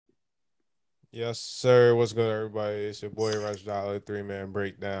Yes, sir. What's good, everybody? It's your boy Rush Dollar, 3-man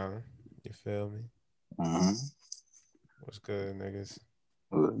breakdown. You feel me? Mm-hmm. What's good, niggas?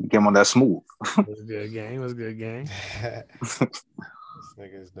 Get him on that smooth. Was good game. Was good game. This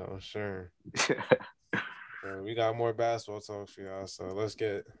niggas don't sure. We got more basketball talk for y'all, so let's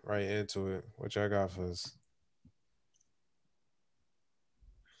get right into it. What y'all got for us?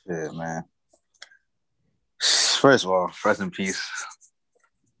 Shit, man. First of all, rest in peace,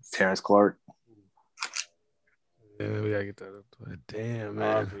 Terrence Clark. Yeah, we gotta get that up. Damn,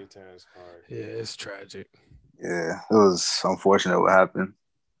 man. RP Terrence Clark. Yeah, it's tragic. Yeah, it was unfortunate what happened.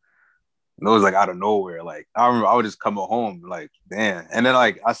 It was like out of nowhere. Like I remember, I would just come home, like damn, and then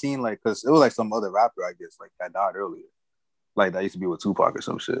like I seen like because it was like some other rapper, I guess, like that died earlier. Like that used to be with Tupac or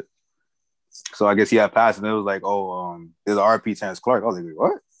some shit. So I guess he had passed, and it was like, oh, there's RP Terrence Clark. I was like,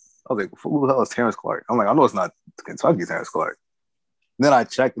 what? I was like, who the hell is Terrence Clark? I'm like, I know it's not Kentucky Terrence Clark. Then I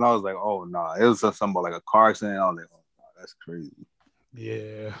checked and I was like, oh no, it was just something about like a car accident. I was like, oh no, that's crazy.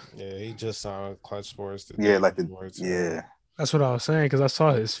 Yeah, Yeah, he just signed Clutch Sports the Yeah, day like the before too. yeah, that's what I was saying because I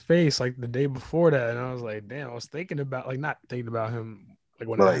saw his face like the day before that, and I was like, damn. I was thinking about like not thinking about him like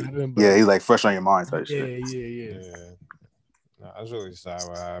when but it like happened, but yeah, he's like fresh on your mind type yeah, shit. yeah, yeah, Yeah, nah, I was really sad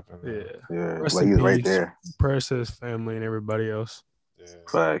what happened though. yeah. Yeah, Rest like in he's right peace. there. Prayers to his family and everybody else. Yeah,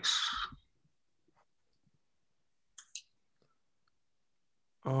 Facts.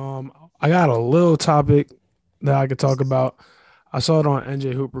 I got a little topic that I could talk about. I saw it on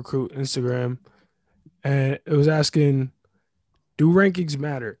NJ Hoop Recruit Instagram, and it was asking, "Do rankings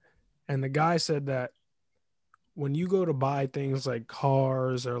matter?" And the guy said that when you go to buy things like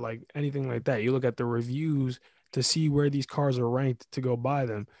cars or like anything like that, you look at the reviews to see where these cars are ranked to go buy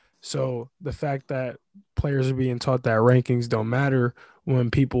them. So the fact that players are being taught that rankings don't matter when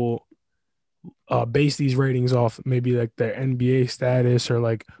people base these ratings off maybe like their NBA status or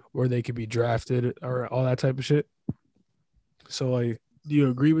like where they could be drafted or all that type of shit. So like, do you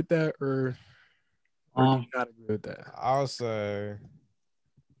agree with that or do you Um, not agree with that? I'll say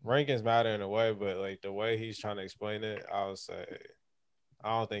rankings matter in a way, but like the way he's trying to explain it, I'll say I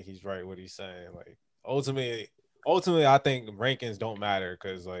don't think he's right what he's saying. Like ultimately, I think rankings don't matter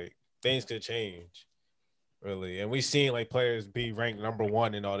because like things could change really, and we seen like players be ranked number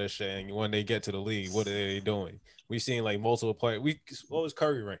one and all this shit, and when they get to the league, what are they doing? We seen like multiple players. What was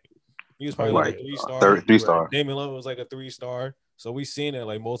Curry ranked? He was probably like a like 3 star. third three Right. star. Damian Lillard was like a 3 star. So we seen it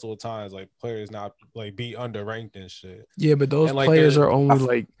like multiple times, like players not like be underranked and shit, Yeah, but those and like players they're are I only f-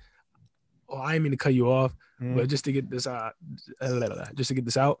 like, oh, I didn't mean to cut you off, Mhm. but just to get this just to get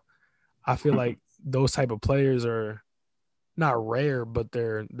this out, I feel like those type of players are not rare, but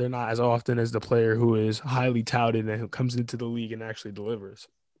they're not as often as the player who is highly touted and who comes into the league and actually delivers.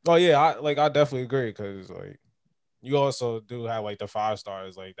 Oh yeah, I definitely agree because like you also do have like the 5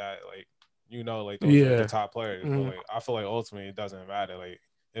 stars like that, like like those are like the Yeah. top players. But Mhm. like I feel like ultimately it doesn't matter. Like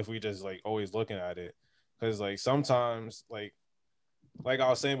if we just like always looking at it, because like sometimes like I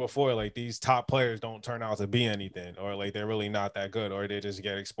was saying before, like these top players don't turn out to be anything, or like they're really not that good, or they just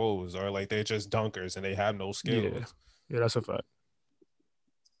get exposed, or like they're just dunkers and they have no Yeah. skills. Yeah, that's a fact.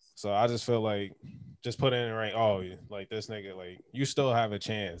 So I just feel like just put in the rank. Oh, like this nigga, like you still have a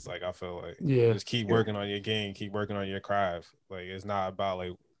chance. Like I feel like Yeah. just keep yeah, working on your game, keep working on your craft. Like it's not about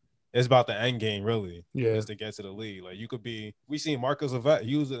like it's about the end game really. Yeah. Is to get to the league. Like you could be. We seen Marcus Levet.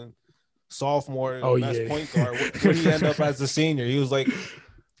 He was a sophomore, Oh best yeah. point guard. What he end up as a senior? like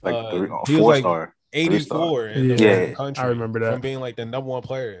three He was four like star, 3 star. 84 in the Yeah. fucking Yeah, I country remember from that. being like the number one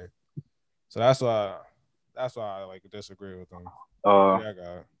player. So that's why I like disagree with him. uh, Yeah, I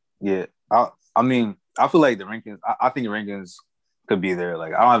got. yeah. I mean, I feel like the rankings. I think the rankings could be there.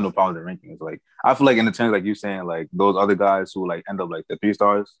 Like I don't have no problem with the rankings. Like I feel like in the terms like you saying like those other guys who like end up like the 3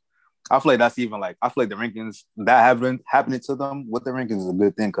 stars. I feel like that's even like I feel like the rankings that happening to them with the rankings is a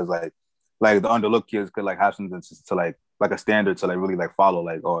good thing because like the underlooked kids could like have something to like a standard to like really like follow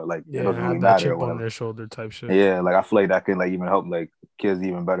like or like it Yeah, doesn't really have that matter or chip on whatever. their shoulder type shit. Yeah, like I feel like that can like even help like kids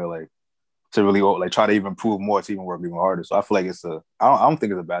even better like to really like try to even prove more to even work even harder. So I feel like I don't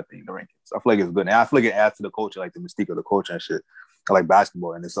think it's a bad thing the rankings. I feel like it's good, and I feel like it adds to the culture, like the mystique of the culture and shit. I like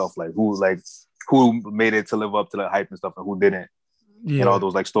basketball in itself, like who made it to live up to the hype and stuff, and who didn't, and all Yeah.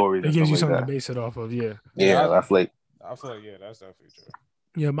 those like stories It and gives stuff you like something to that. base it off of. Yeah. Yeah, Yeah, I feel like I feel like yeah, that's definitely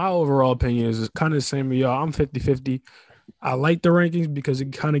true. Yeah, my overall opinion is kind of the same with y'all. I'm 50-50. I like the rankings because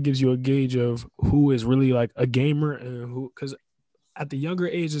it kind of gives you a gauge of who is really like a gamer and who, because at the younger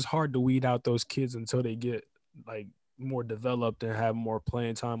age, it's hard to weed out those kids until they get like more developed and have more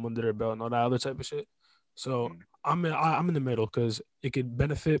playing time under their belt and all that other type of shit. So I'm in the middle because it could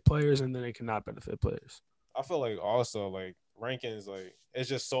benefit players and then it cannot benefit players. I feel like also like rankings, like it's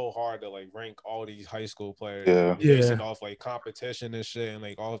just so hard to like rank all these high school players. Yeah. Based it off like competition and shit, and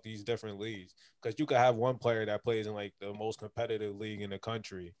like all of these different leagues. Because you could have one player that plays in like the most competitive league in the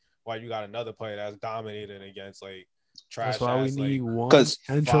country, while you got another player that's dominating against like trash. That's why we ass, need like, one 'Cause-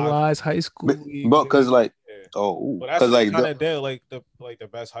 centralized high school league. But because like yeah. oh, But that's because what like kind of did like the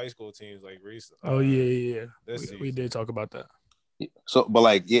best high school teams like recent. Oh yeah. This We did talk about that. so, but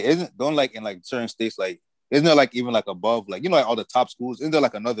like isn't don't like in like certain states like isn't there like even like above like like all the top schools? Isn't there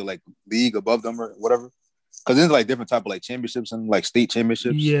like another like league above them or whatever? Because there's like different type of like championships and like state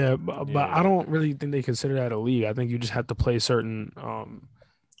championships. Yeah, but Yeah. I don't really think they consider that a league. I think you just have to play certain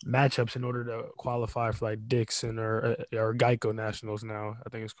matchups in order to qualify for like Dixon or Geico Nationals now, I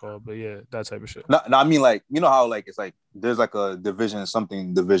think it's called. But yeah, that type of shit. No, I mean like how like it's like there's like a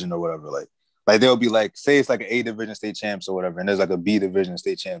division or whatever like there'll be like say it's like an A division state champs or whatever, and there's like a B division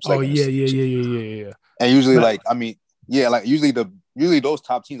state champs. Like Yeah. And usually like I mean like usually those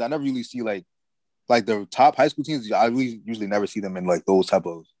top teams I never really see like the top high school teams. I usually never see them in like those type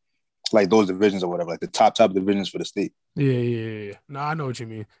of like those divisions or whatever, like the top divisions for the state. Yeah. No, I know what you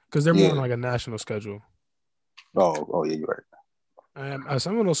mean because they're more on like a national schedule. Oh yeah, you're right.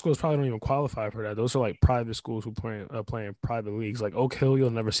 Some of those schools probably don't even qualify for that. Those are like private schools who play in private leagues. Like Oak Hill,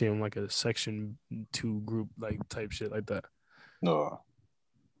 you'll never see them like a Section 2 group like type shit like that. No.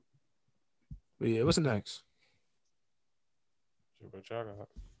 But yeah, what's next? Let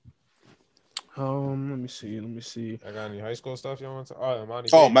me see. I got any high school stuff you want to? Oh, Imani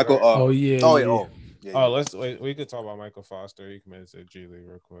Oh, Bates, Michael. right? Yeah. Oh, let's wait. We could talk about Michael Foster. He committed to G League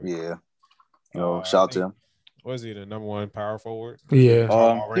real quick. Yeah. Shout out to him. Was he the number one power forward? Yeah.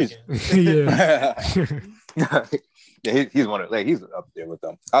 Yeah. Yeah, he's one of he's up there with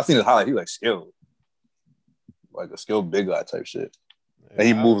them. I've seen his highlight. He's like skilled, like a skilled big guy type shit. Yeah, and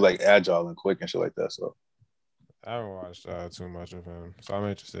he moves like agile and quick and shit like that. So I haven't watched too much of him, so I'm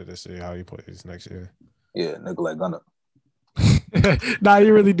interested to see how he plays next year. Yeah, nigga like Gunner. Nah,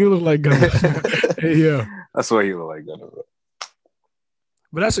 you really do look like Gunner. Yeah, that's why you look like Gunner.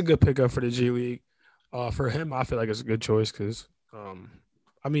 But that's a good pickup for the G League. For him, I feel like it's a good choice because,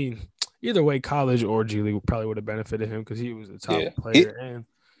 I mean, either way, college or G League probably would have benefited him because he was a top player, and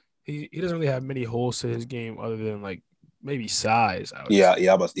he doesn't really have many holes to his game other than like maybe size. Yeah. He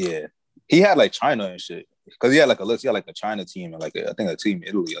had like China and shit because he had like a China team and like I think a team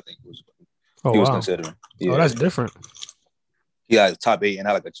Italy. I think was considering. Yeah. Oh, that's different. He had top 8 and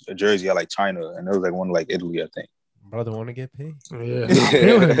had like a jersey at like China, and there was like one like Italy, I think. Brother want to get paid. Yeah,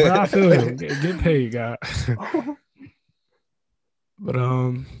 I feel him. Get paid, guy. But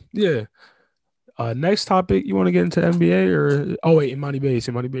yeah. Next topic, you want to get into NBA or Imani Bates,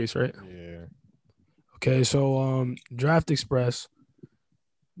 right? Yeah. Okay, so Draft Express,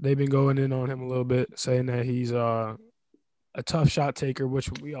 they've been going in on him a little bit, saying that he's a tough shot taker, which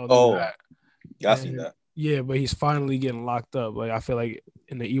we all know that. Yeah, I see that. Yeah, but he's finally getting locked up. Like I feel like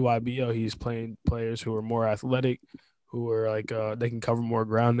in the EYBL, he's playing players who are more athletic, who are like they can cover more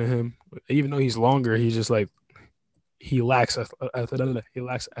ground than him. Even though he's longer, he's just like he lacks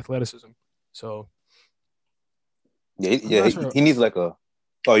athleticism. So he needs like a.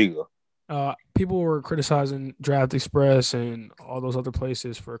 Oh, you go. People were criticizing Draft Express and all those other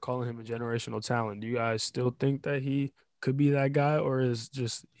places for calling him a generational talent. Do you guys still think that he could be that guy, or is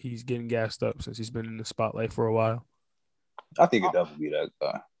just he's getting gassed up since he's been in the spotlight for a while? I think it definitely be that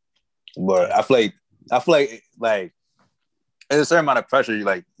guy, but I feel like there's a certain amount of pressure. You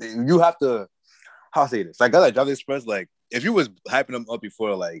have to. How I say this? Like, I like Draft Express. Like, if you was hyping him up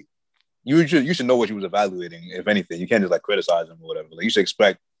before, like, you should know what you was evaluating. If anything, you can't just like criticize him or whatever. Like, you should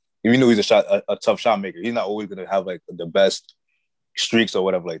expect. If you know he's a tough shot maker, he's not always gonna have like the best streaks or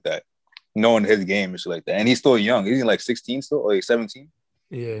whatever like that. Knowing his game and shit like that, and he's still young. He's like 16 still, or like 17.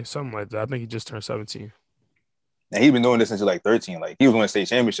 Yeah, something like that. I think he just turned 17. And he's been doing this since like 13. Like he was winning state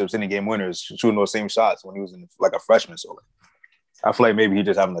championships, in the game winners, shooting those same shots when he was in like a freshman. So like, I feel like maybe he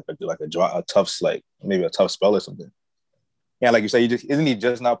just having a tough spell or something. Yeah, like you say, isn't he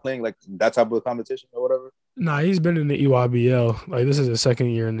just not playing like that type of competition or whatever? Nah, he's been in the EYBL. Like this is his second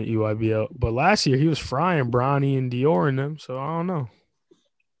year in the EYBL. But last year he was frying Bronny and Dior in them. So I don't know.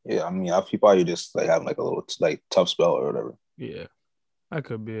 Yeah, I mean, he probably just like having like a little like tough spell or whatever. Yeah, that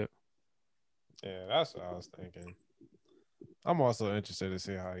could be it. Yeah, that's what I was thinking. I'm also interested to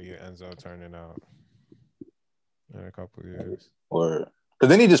see how he ends up turning out in a couple of years. Or because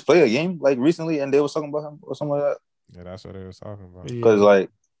then he just played a game like recently, and they was talking about him or something like that. Yeah, that's what they was talking about. Because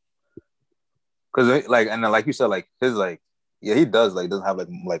and then like you said, like his he doesn't have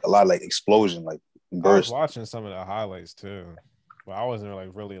like a lot of like explosion like burst. I was watching some of the highlights too, but I wasn't like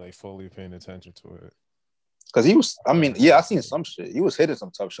really like fully paying attention to it. Because he was, I mean, yeah, I seen some shit. He was hitting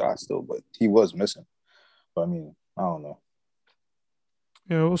some tough shots still, but he was missing. But I mean, I don't know.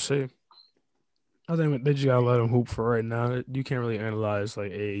 Yeah, we'll see. I think they just gotta let him hoop for right now. You can't really analyze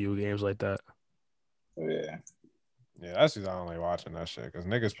like AAU games like that. Yeah. Yeah, that's because I don't like watching that shit because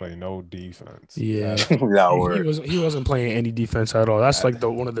niggas play no defense. Yeah. He wasn't playing any defense at all. That's like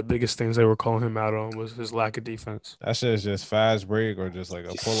one of the biggest things they were calling him out on was his lack of defense. That shit is just fast break or just like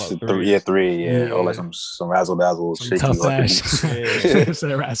a pull up three. Yeah. Or like some razzle dazzle, some shaky tough ass.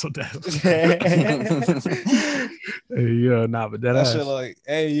 Yeah, razzle dazzle. Yeah, but that shit like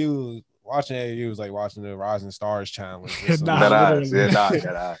AAU. Watching AAU is like watching the Rising Stars challenge. That ass.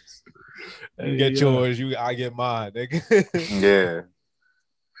 You get yours, I get mine, nigga. Yeah.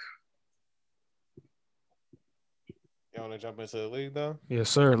 You want to jump into the league though? Yes,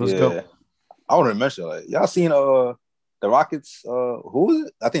 sir. Let's go. I want to mention, like, y'all seen the Rockets? Who was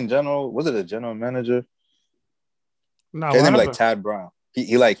it? I think the general manager? No, his name like Tad Brown.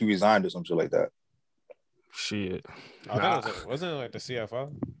 He resigned or some shit like that. Shit. Wasn't it like the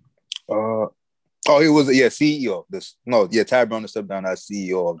CFO? He was CEO. Tad Brown stepped down as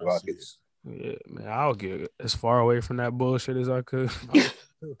CEO of the Rockets. Yeah, man, I'll get as far away from that bullshit as I could. I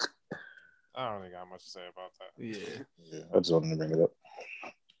don't really got much to say about that. Yeah. I just wanted to bring it up.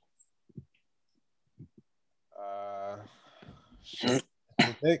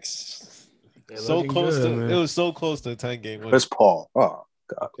 The Knicks. So close good, to man. It was so close to a 10-game win. Chris Paul. Oh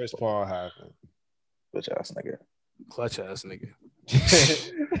God. Chris Paul happened. Bitch ass nigga. Clutch ass nigga.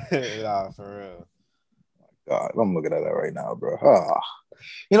 Nah, for real. God, I'm looking at that right now, bro.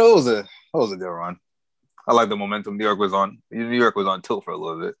 It was a good run. I like the momentum New York was on. New York was on tilt for a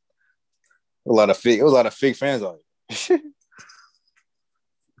little bit. It was a lot of fake fans on it.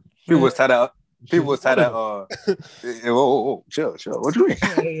 People was tied out. Whoa, chill. What you mean?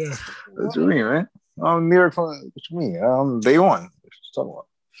 Yeah. What you mean, man? I'm New York fan. What you mean? Day one. What you talking about?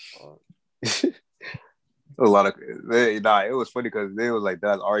 It was a lot of it was funny because they was like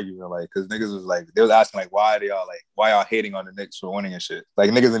that arguing like because niggas was like they was asking like why y'all hating on the Knicks for winning and shit.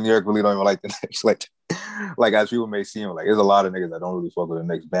 Like niggas in New York really don't even like the Knicks. Like as people may seem like there's a lot of niggas that don't really fuck with the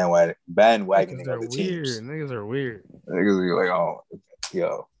Knicks bandwagoning of the teams. Niggas are weird. Niggas be like, oh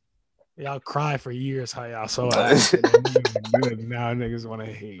yo. Y'all cry for years how y'all so ass good. Now niggas want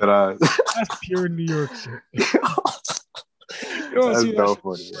to hate. That's pure New York shit. You don't see that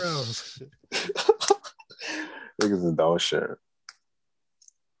shit niggas is dog shit.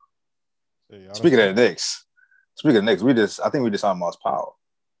 Speaking of the Knicks, I think we just saw Moss Powell.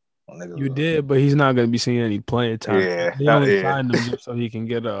 You did, but he's not going to be seeing any playing time. Yeah, he only signed him just so he can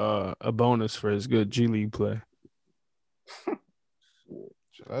get a bonus for his good G League play.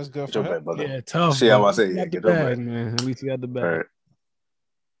 That's good for him. Yeah, tough. See how I say, get the bag, man. At least he got the bag. Right.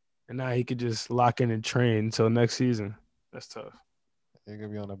 And now he could just lock in and train until next season. That's tough. He's gonna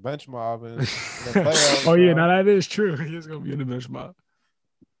be on the bench mob in the playoffs. Oh yeah, now that is true. He's gonna be on the bench mob.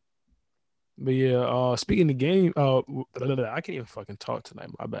 But yeah, speaking of game, I can't even fucking talk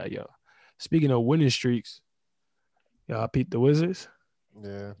tonight. My bad, y'all. Speaking of winning streaks, y'all beat the Wizards.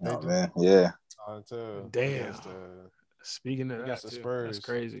 Yeah, man. Yeah. Damn. Speaking of that, the Spurs, that's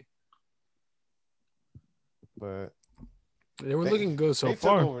crazy. But they were looking good so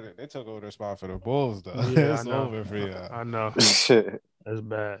far. They took over the spot for the Bulls, though. Yeah, it's over for you. I know. That's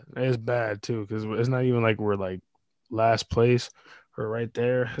bad. It's bad too because it's not even like we're like last place. We're right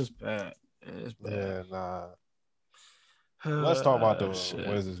there. It's bad. It's bad. Yeah, nah. Let's talk about the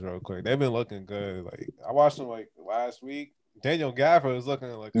Wizards real quick. They've been looking good. Like I watched them like last week. Daniel Gafford was looking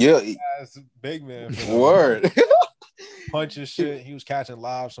like a big man. Word. Punching shit. He was catching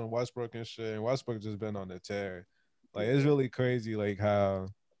lobs from Westbrook and shit. And Westbrook just been on the tear. Like it's really crazy. Like how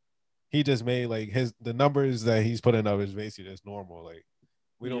he just made like the numbers that he's putting up is basically just normal. Like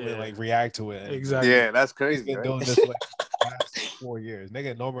we don't really like react to it. Exactly. Yeah, that's crazy. He's been doing this for like the last 4 years.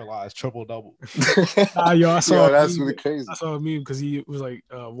 Nigga normalized triple double. I saw that's really crazy. I saw a meme because he was like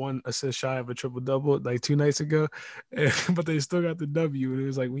 1 assist shy of a triple double like 2 nights ago, but they still got the W. And it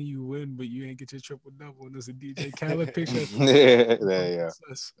was like when you win, but you ain't get your triple double. And there's a DJ Khaled picture. Yeah.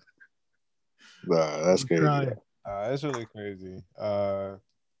 Nah, that's crazy. It's really crazy. And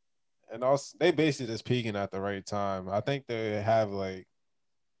also they basically just peaking at the right time. I think they have like,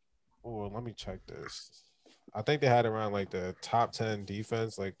 let me check this. I think they had around like the top 10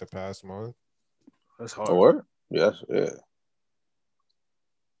 defense like the past month. That's hard. Or? Yes, yeah.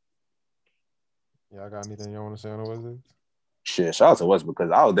 Y'all got anything y'all want to say on the Wizards? Shit, shout out to West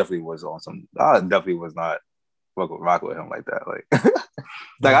because I definitely was not rock with him like that. Like,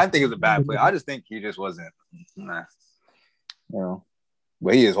 like I didn't think it was a bad play. I just think he just wasn't,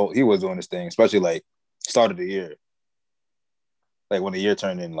 But he was doing this thing, especially like Start of the year. Like when the year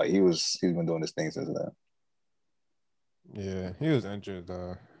turned in, like he's been doing this thing since then. Yeah, he was injured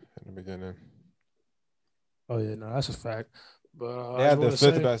in the beginning. Oh yeah, no, that's a fact. But They I just had the want to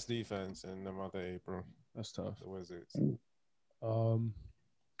fifth say, best defense in the month of April. that's tough. The Wizards.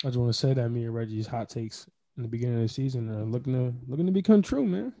 I just want to say that me and Reggie's hot takes in the beginning of the season are looking to become true,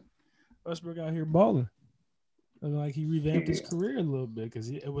 man. Westbrook out here balling. Looking like he revamped his career a little bit because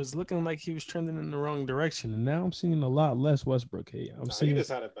it was looking like he was trending in the wrong direction, and now I'm seeing a lot less Westbrook hate. He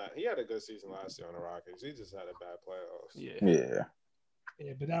just had he had a good season last year on the Rockets. He just had a bad playoffs.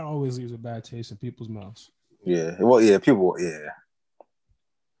 Yeah, but that always leaves a bad taste in people's mouths. Yeah, well, yeah, people, yeah.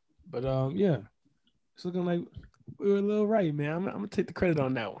 But yeah, it's looking like we were a little right, man. I'm gonna take the credit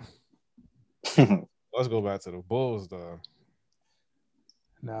on that one. Let's go back to the Bulls, though.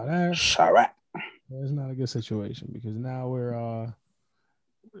 Now that's not a good situation because now we're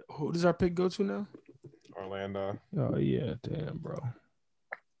who does our pick go to now? Orlando. Oh yeah, damn, bro.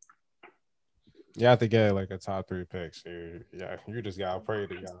 You have to get like a top 3 picks here. Yeah, you just gotta pray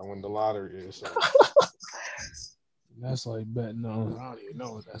to God win the lottery or something. That's like betting on. I don't even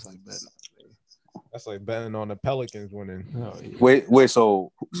know what that's like betting on. That's like betting on the Pelicans winning. Oh, yeah. Wait.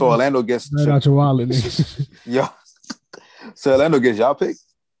 So Orlando gets right out your wallet, yeah. So Orlando gets y'all pick.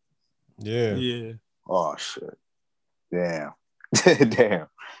 Yeah. Yeah. Oh shit. Damn. Damn.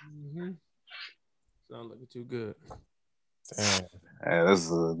 Mm-hmm. Sound looking too good. Damn. Yeah, this is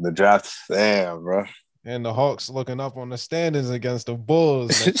the draft. Damn, bro. And the Hawks looking up on the standings against the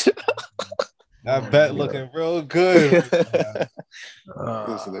Bulls. That bet looking real good. Yeah, the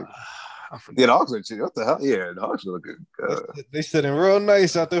Hawks are what the hell? Yeah, the Hawks are looking good. They sitting real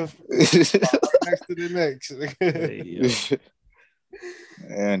nice out there next to the Knicks.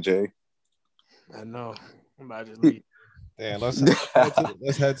 And Jay. I know. I'm about to leave. Damn, let's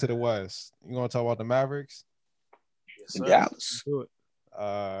head to the West. You want to talk about the Mavericks? Yes, sir. Dallas. Do it.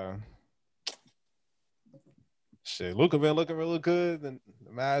 Shit, Luka been looking real good, and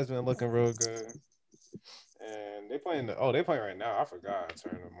the Mavs been looking real good. And they playing right now. I forgot to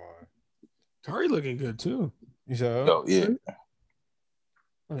turn them on. Curry looking good too. You said? Oh yeah.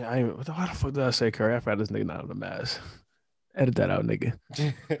 I mean, why the fuck did I say Curry? I found this nigga not on the Mavs. Edit that out, nigga.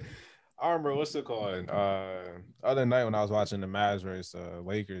 I remember what's it called? Other night when I was watching the Mavs versus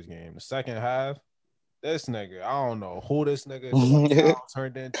Lakers game, the second half, this nigga, I don't know who this nigga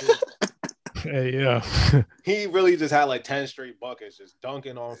turned into. Hey, yeah. He really just had like 10 straight buckets, just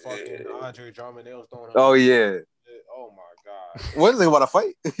dunking on fucking Andre Drummond. They was throwing him. Oh yeah. Oh my god. What is it about a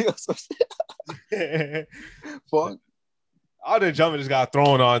fight? Fuck. Andre Drummond just got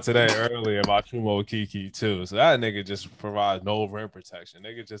thrown on today earlier by Chuma Okeke too. So that nigga just provides no rim protection.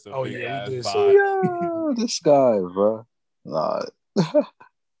 Nigga just a big ass body. Yeah, this guy, bro.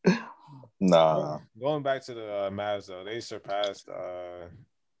 Nah. Going back to the Mavs though, they surpassed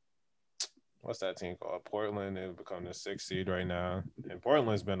what's that team called? Portland. They've become the 6th seed right now. And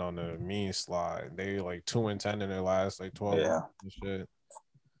Portland's been on the mean slide. They like 2-10 in their last like 12 yeah. and shit.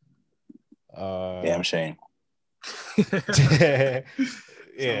 Damn shame. Yeah,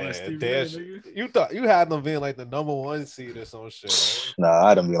 you thought you had them being like the number 1 seed or some shit, right? Nah, I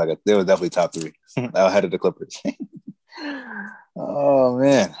had them being like they were definitely top 3. Ahead of the Clippers. Oh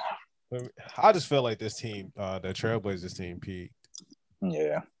man. I just feel like this team, the Trailblazers team, peaked.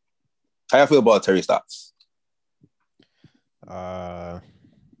 Yeah. How you feel about Terry Stotts? They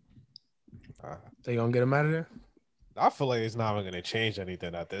gonna get him out of there? I feel like it's not going to change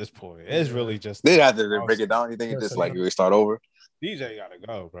anything at this point. It's really just they have to break it down. You think it's just like we start over? DJ got to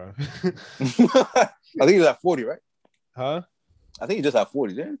go, bro. I think he's at 40, right? Huh? I think he just had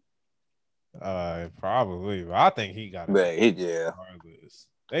 40, didn't he? Probably. But I think he got it. Yeah.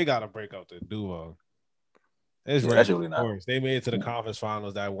 They got to break up the duo. That's really not. They made it to the conference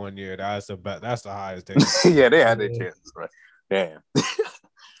finals that one year. That's the highest they yeah, they had their chances, right? Damn.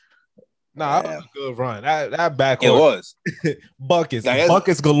 Nah, that was a good run. That backcourt. It was.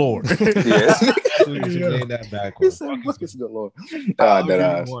 Buckets galore. Yeah. That's what you should name that backcourt. Buckets galore.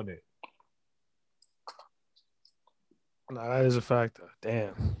 Won it. Nah, that is a fact.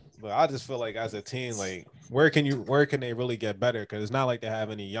 Damn. But I just feel like as a team, like where can they really get better? Because it's not like they have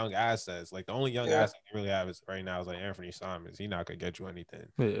any young assets. Like the only young asset they really have is right now is like Anthony Simons. He's not gonna get you anything.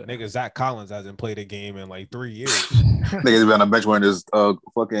 Yeah. Nigga, Zach Collins hasn't played a game in like 3 years. Niggas be on the bench wearing his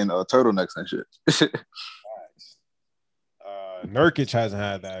fucking turtlenecks and shit. Nurkic hasn't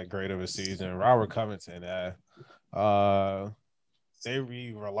had that great of a season. Robert Covington, they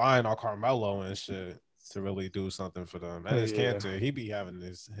be relying on Carmelo and shit to really do something for them. And his Cantor, he be having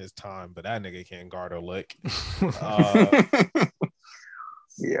his time, but that nigga can't guard a lick.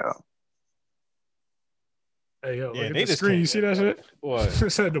 Yeah. Hey, yo, Yeah, look at they the just screen. You can't see get that shit? that. What? It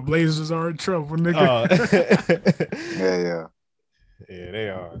said the Blazers are in trouble, nigga. Yeah. Yeah, they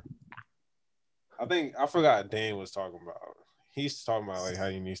are. I forgot Dane was talking about. He's talking about like how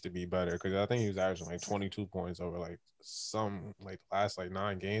he needs to be better because I think he was averaging like 22 points over like some like last like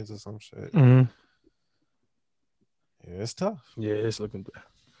 9 games or some shit. Mhm. Yeah, it's tough. Yeah, it's looking bad.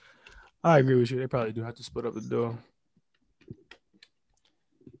 I agree with you. They probably do have to split up the duo.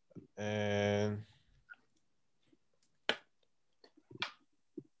 And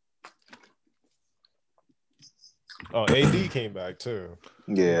AD came back too.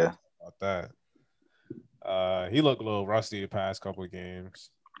 Yeah. About that. He looked a little rusty the past couple of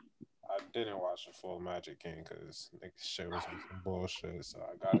games. I didn't watch the full Magic game because shit was some bullshit. So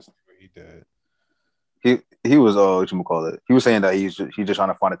I gotta see what he did. He was what you call it. He was saying that he's just trying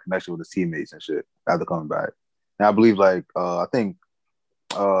to find a connection with his teammates and shit after coming back. And I believe like I think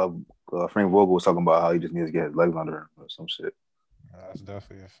Frank Vogel was talking about how he just needs to get his legs under him or some shit. That's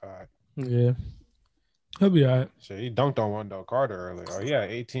definitely a fact. Yeah. He'll be all right. Shit, he dunked on Wendell Carter earlier. Oh, yeah,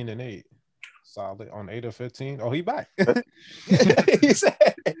 18 and 8. Solid on 8 of 15. Oh, he back. He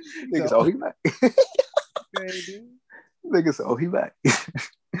said, niggas, oh, he back. Niggas, oh, he back.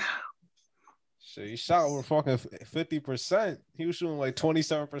 Shit, he shot over fucking 50%. He was shooting like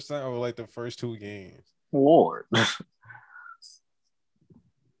 27% over like the first 2 games. Lord.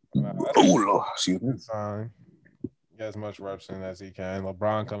 Lord. Excuse me. Fine. Get as much reps in as he can.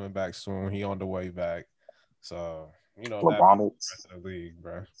 LeBron coming back soon. He on the way back. So, you know, LeBron. the rest of the league,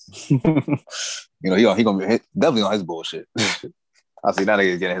 bro. You know, he gonna be definitely on his bullshit. I see that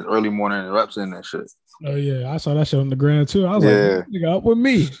nigga getting his early morning reps in and shit. Oh yeah, I saw that shit on the ground too. I was like, nigga, up with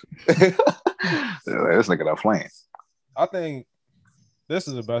me. This nigga that playing. I think this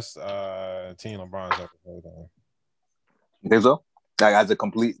is the best team LeBron's ever played on. You think so? Like as a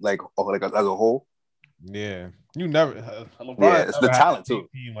complete, like as a whole. Yeah, you never. LeBron yeah, it's the never talent had a too.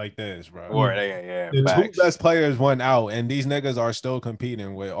 team like this, bro. Or yeah. The 2 best players went out, and these niggas are still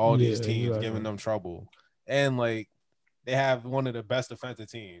competing with all these teams, giving them trouble. And like, they have one of the best defensive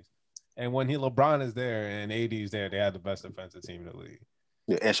teams. And when LeBron is there and AD is there, they have the best defensive team in the league.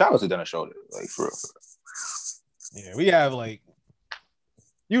 Yeah, and shout out to Dennis Schroeder, like for real. Yeah, we have like.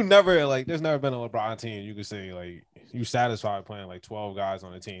 You never like. There's never been a LeBron team you could say like you satisfied playing like 12 guys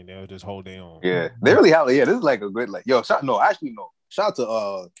on the team. They'll just hold their own. Yeah, they really have. Yeah, this is like a good like. Yo, shout out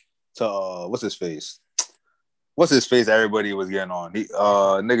to what's his face? What's his face? Everybody was getting on. He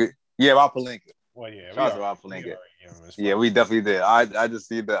nigga. Yeah, Rob Pelinka. Well, yeah, shout out to Rob Pelinka. Yeah, we definitely did. I just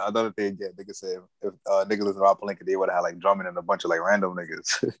see the another thing again. Nigga said if niggas and Rob Pelinka, they would have had like drumming and a bunch of like random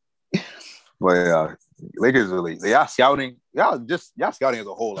niggas. But Lakers really y'all scouting as a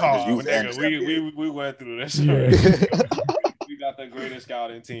whole. Like, just nigga, we went through this. Yeah. We got the greatest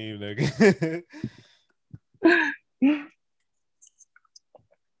scouting team, nigga.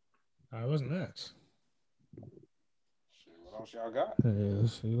 I wasn't that. What else y'all got? Hey,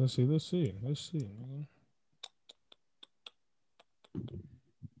 let's see.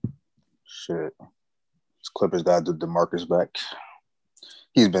 Shit. This Clippers got the DeMarcus back.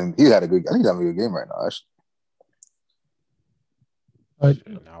 He's had a good. I think he's having a good game right now. Actually.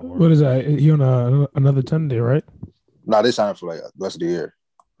 What is that? He on another 10-day, right? Nah, they signed him for like the rest of the year.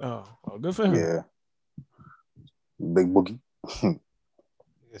 Oh, good for him. Yeah. Big boogie.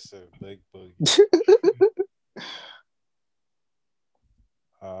 It's a big boogie.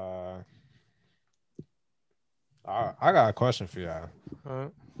 I got a question for y'all.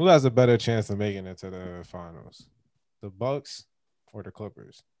 Who has a better chance of making it to the finals? The Bucks or the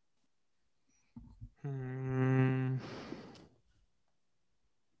Clippers? The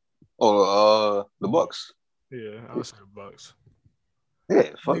Bucks. Yeah, I would say the Bucks. Yeah,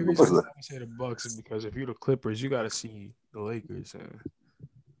 fuck the reason I would say the Bucks is because if you're the Clippers, you got to see the Lakers.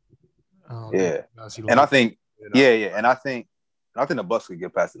 And I think, and I think the Bucks could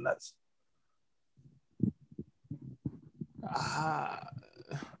get past the Nets.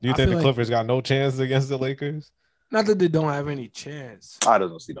 Do you think the Clippers got no chance against the Lakers? Not that they don't have any chance. I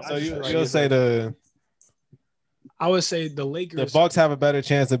don't see that. So you'll say I would say the Lakers. The Bucks have a better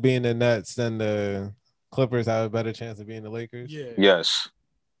chance of being the Nets than the Clippers have a better chance of being the Lakers. Yeah. Yes.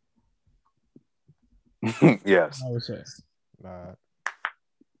 Yes. I would say. Nah.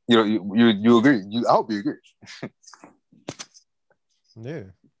 You agree? I hope you agree. Yeah.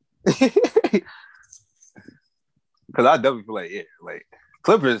 Because I definitely feel like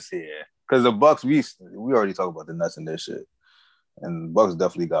Clippers here. Because the Bucks, we already talked about the Nets and their shit, and the Bucks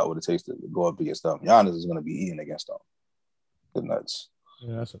definitely got what it takes to go up against them. Giannis is going to be eating against them. The Nets.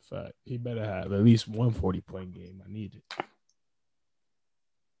 Yeah, that's a fact. He better have at least one 40-point game. I need it.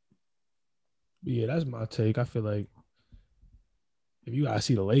 Yeah, that's my take. I feel like if you gotta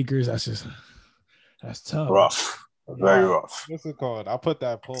see the Lakers, that's tough. Rough. Very rough. What's it called? I put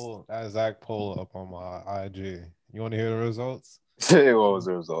that Zach poll up on my IG. You want to hear the results? What was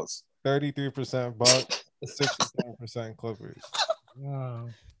the results? 33% Bucks, 67% Clippers. Wow.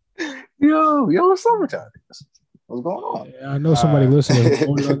 Yo, summertime. What's going on? Yeah, I know somebody listening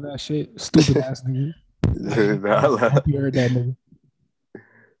voted on that shit. Stupid ass nigga. I hope you heard that nigga.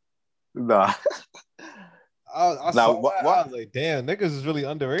 Nah. I saw that. I was like, damn, niggas is really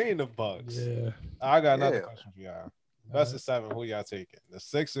underrating the Bucks. Yeah. I got another question for y'all. Best of 7, who y'all taking? The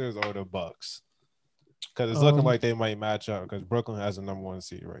Sixers or the Bucks? Because it's looking like they might match up because Brooklyn has the number 1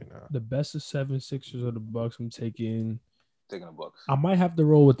 seed right now. The best of 7 Sixers or the Bucks? I'm taking the Bucks. I might have to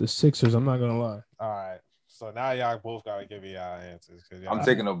roll with the Sixers. I'm not gonna lie. All right. So now y'all both gotta give me y'all answers. I'm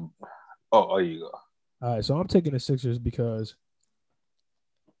taking a. Oh, you go. All right, so I'm taking the Sixers because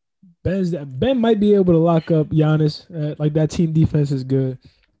Ben might be able to lock up Giannis. Like that team defense is good.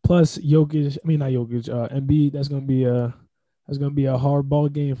 Plus Jokic, not Jokic. Embiid. That's gonna be a hard ball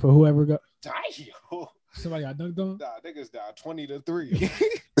game for whoever got. Damn. Somebody got dunked on. Nah, niggas down 20-3.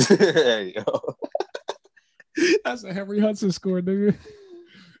 Hey, yo. That's a Henry Hudson score, nigga.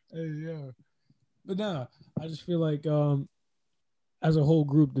 Hey, yeah. But nah, I just feel like as a whole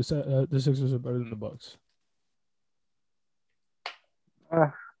group, the Sixers are better than the Bucks.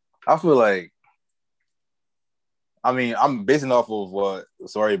 I feel like, I'm basing off of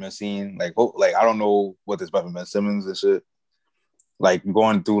what's already been seen. Like I don't know what this about Ben Simmons and shit. Like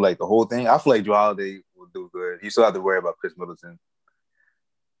going through like the whole thing, I feel like Jrue Holiday will do good. You still have to worry about Chris Middleton.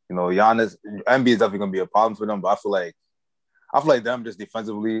 You know, Giannis, Embiid is definitely gonna be a problem for them, but I feel like them just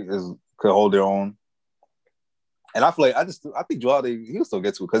defensively could hold their own. And I feel like I think Jrue Holiday he'll still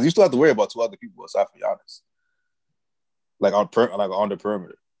get to it because you still have to worry about 2 other people aside from Giannis, like on the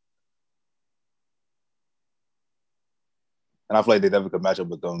perimeter. And I feel like they definitely could match up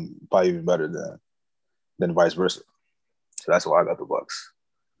with them probably even better than vice versa. So that's why I got the Bucks.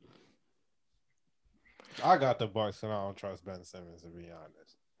 I got the Bucks, and I don't trust Ben Simmons to be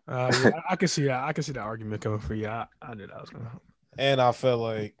honest. Yeah, I can see that. I can see the argument coming for you. I knew that was gonna happen. And I feel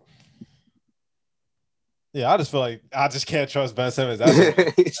like, I just feel like I just can't trust Ben Simmons.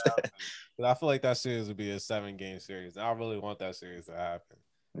 But I feel like that series would be a 7-game series, and I really want that series to happen.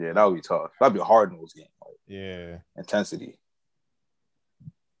 Yeah, that would be tough. That'd be a hard-nosed game. Yeah, intensity.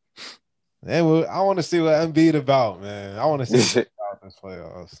 And I want to see what Embiid about, man. I want to see about this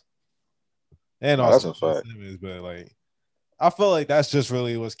playoffs. And also Simmons, but like, I feel like that's just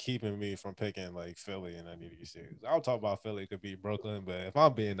really what's keeping me from picking like Philly in any of these series. I'll talk about Philly could beat Brooklyn, but if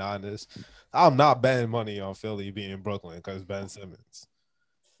I'm being honest, I'm not betting money on Philly beating Brooklyn because Ben Simmons.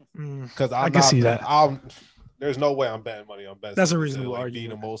 Because I can see that. There's no way I'm betting money on Ben. That's Simmons a reasonable argument. Being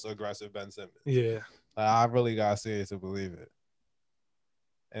the most aggressive Ben Simmons. Yeah, I really gotta see it to believe it.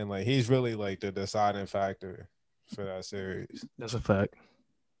 And like he's really like the deciding factor for that series. That's a fact.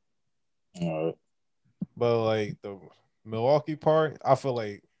 All right. But like the Milwaukee part, I feel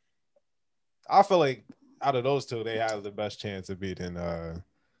like out of those two, they have the best chance of beating the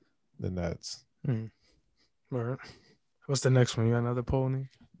Nets. All right. What's the next one? You got another poll, Nick?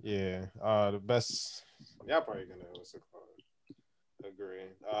 Yeah. The best. Y'all probably gonna agree.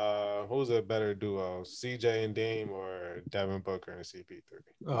 Who's a better duo, CJ and Dame or Devin Booker and CP3?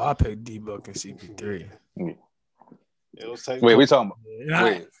 Oh, I picked D Book and CP3. Yeah. It was taking. Wait, we talking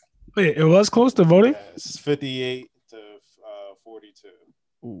about? Wait, it was close to voting. Yes, 58 to 42.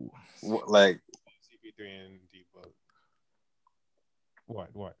 Ooh, like CP3 and D Book. What?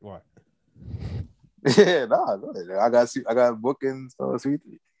 Yeah, nah. I got Book and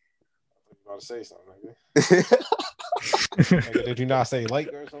CP3. About to say something, nigga. Did you not say like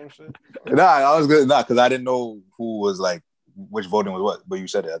or some shit? Nah, I was good. Nah, because I didn't know who was like which voting was what, but you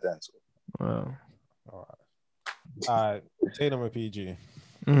said it at the end. So. Wow. All right. Tatum or PG?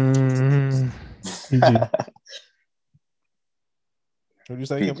 PG. What'd you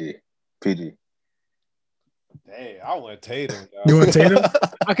say? PG. Dang, I went Tatum. You want Tatum?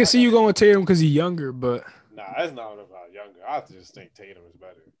 I can see you going Tatum because he's younger, but nah, that's not about younger. I just think Tatum is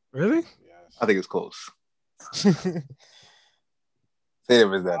better. Really? Yes. I think it's close. Tatum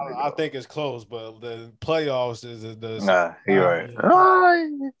is that. I think it's close, but the playoffs is the. Nah, you're right.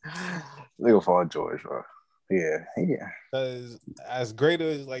 Nigga Paul George, bro. Yeah. Because as great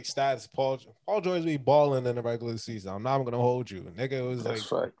as like stats, Paul George be balling in the regular season. I'm not gonna hold you, nigga. It was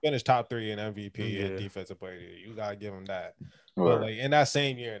That's like right. Finished top 3 in MVP and defensive player. You gotta give him that. Right. But like in that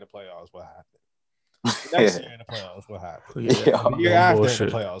same year in the playoffs, what happened? Next year in the playoffs, what happened? Yeah. The year after in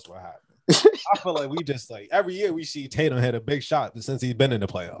the playoffs, what happened? I feel like we just like every year we see Tatum hit a big shot since he's been in the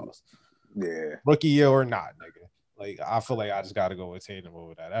playoffs. Yeah. Rookie year or not, nigga. Like, I feel like I just got to go with Tatum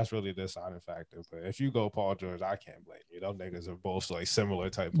over that. That's really the deciding factor. But if you go Paul George, I can't blame you. Those niggas are both like similar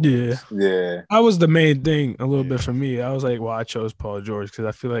type players. Yeah. That was the main thing a little Yeah. bit for me. I was like, well, I chose Paul George because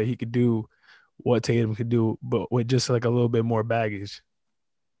I feel like he could do what Tatum could do, but with just like a little bit more baggage.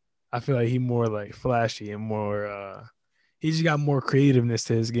 I feel like he more like flashy and more he just got more creativeness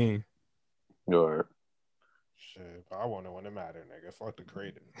to his game. Or Shit, but I want to win it matter, nigga. Fuck the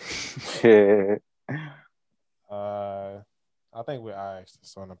creative. yeah. I think we asked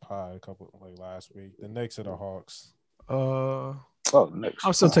this on the pod a couple like last week. The Knicks or the Hawks? Oh, Knicks.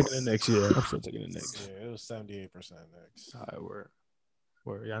 I'm still taking the Knicks. Yeah, I'm still taking the Knicks. Yeah, it was 78% Knicks. All right,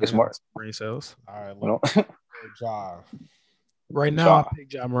 where y'all It's niggas smart. brain cells. All right, You know? look, Ja. Right now, Ja. I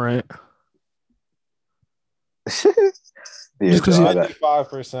pick Ja Morant. Yeah, Just 'cause Ja, he- I got-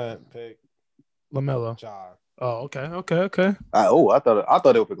 55% pick LaMelo. Ja. Oh, okay. I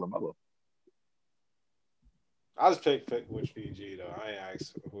thought they would pick LaMelo. I just pick which PG though. I ain't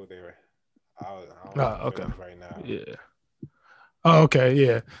asked who they were. I don't know Okay. right now. Yeah. Oh, okay.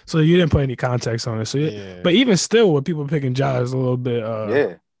 Yeah. So you didn't put any context on it. So Yeah. but even still, with people picking Ja is a little bit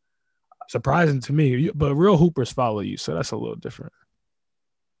Yeah. surprising to me. But real hoopers follow you, so that's a little different.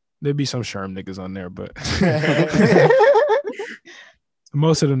 There'd be some Sherm niggas on there, but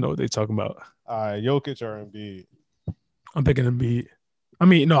most of them know what they talking about. Jokic or Embiid? I'm picking Embiid. I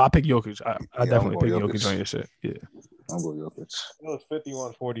mean, no, I pick Jokic. I I'm definitely pick going Jokic Jokic. on your shit. Yeah. I'm going Jokic. It was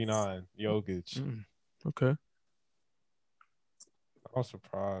 51-49. Jokic. Okay. I'm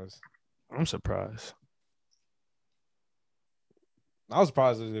surprised. I'm surprised. I was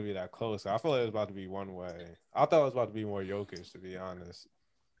surprised it was gonna be that close. I feel like it was about to be one way. I thought it was about to be more Jokic, to be honest.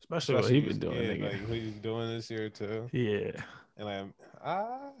 Especially what he been doing, yeah, nigga. like what he's doing this year too. Yeah. And like,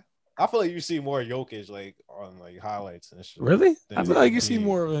 I feel like you see more Jokic like on like highlights and shit. Really? than I feel like you see Embiid.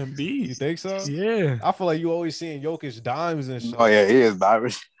 more of You Embiid. think so? Yeah. I feel like you always seeing Jokic dimes and shit. Oh yeah, he is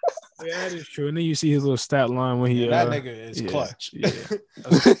Irish. Yeah, that is true. And then you see his little stat line when he Yeah, that nigga is yeah, clutch. yeah.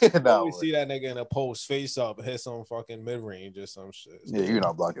 You No, always see that nigga in a post face up, hit some fucking mid range or some shit. yeah, you're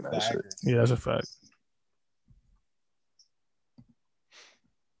not blocking that shit. Yeah, that's a fact.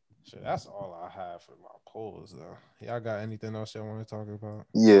 Shit, that's all I have for my polls though. Y'all got anything else y'all want to talk about?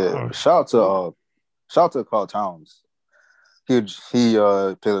 Yeah, Oh. shout out to Carl Towns. He played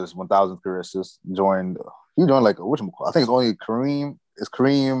his 1,000th career assist. He joined like whatchamacallit? I think it's only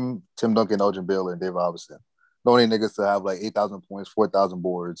Kareem, Tim Duncan, Elgin Baylor, and Dave Robinson. The only niggas to have like 8,000 points, 4,000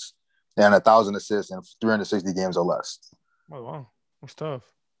 boards, and 1,000 assists in 360 games or less. Oh wow, that's tough.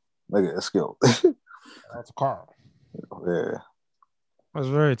 Nigga, it's skill. That's Carl. Yeah. That's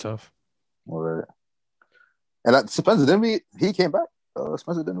very tough. All right. And Spencer Dinwiddie, he came back.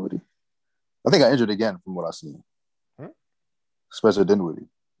 Spencer Dinwiddie. I think I injured again from what I seen. Spencer Dinwiddie.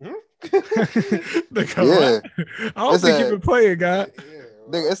 Yeah. Yeah. I don't think you've been playing, guy.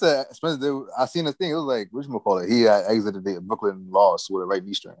 Nigga, it's a Spencer Dinwiddie. I seen this thing. It was like, whatchamacallit? He exited the Brooklyn loss with a right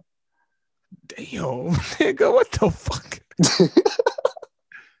knee strain. Damn, nigga, what the fuck?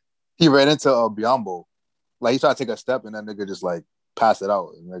 He ran into Biombo. Like, he tried to take a step, and that nigga just, like, passed it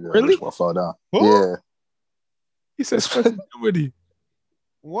out. And nigga Really? just fell down. Who? Yeah. He said Spencer Dinwiddie.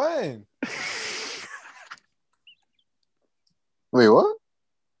 When? Wait, what?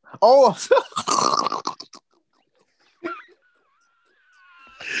 Oh!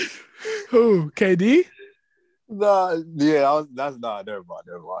 Who? KD? Nah, yeah, never mind.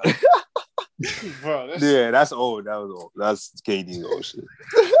 Bro, Yeah, that's old. That was old. That's KD's old shit.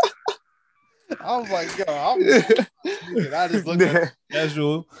 I was like, yo, I just looked at the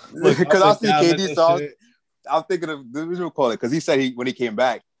schedule. Because I see down at KD this songs. shit. I'm thinking of the visual call it because he said when he came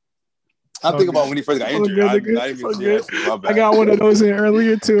back. I'm So thinking about good. when he first got So injured. good, I nigga. didn't even So see good. that shit. My bad. I got one of those in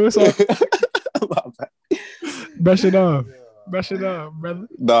earlier too. It's all My bad. brush it off. Brush it off, brother.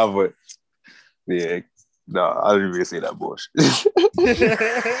 Nah, but yeah, I didn't even see that bullshit.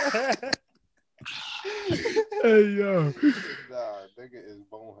 Hey yo. Nah, nigga is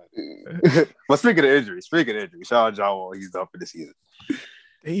bonehead. But speaking of injury, shout out John Wall. He's done for the season.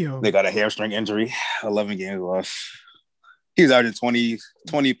 Damn. They got a hamstring injury, 11 games lost. He was averaging 20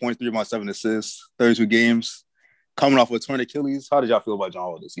 points, 3.7 assists, 32 games. Coming off with torn Achilles. How did y'all feel about John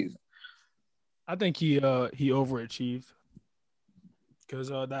Wall this season? I think he overachieved.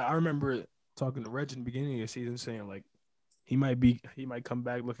 Because I remember talking to Reg in the beginning of the season saying like he might come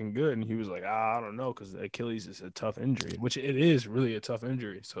back looking good, and he was like, I don't know, because the Achilles is a tough injury, which it is really a tough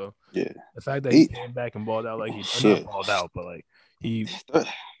injury. So Yeah, the fact that he came back and balled out like he Shit. not balled out, but like he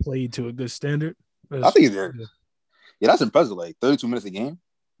played to a good standard. I think he's there. Yeah, that's impressive. Like 32 minutes a game,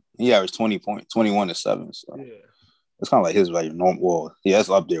 he averaged 20 points, 21 to 7. So Yeah, It's kind of like his like normal. Well, yeah, it's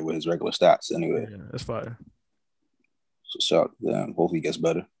up there with his regular stats anyway. Yeah, that's fire. So shout out to them. Hopefully he gets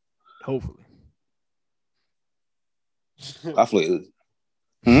better. Hopefully. I feel like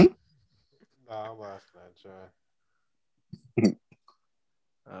Nah, I'm laughing at Jay.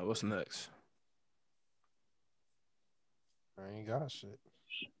 What's next? I ain't got shit.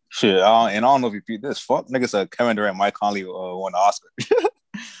 shit. And I don't know if you beat this. Fuck niggas said Kevin Durant, Mike Conley won the Oscar. Just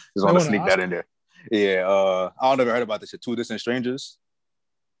want to sneak that in there. Yeah, I don't know if you heard about this shit. Two Distant Strangers.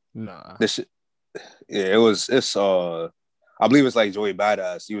 Nah. This shit. Yeah, it's I believe it's like Joey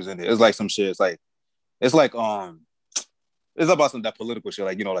Badass. He was in it. It's like some shit. It's like it's about some that political shit,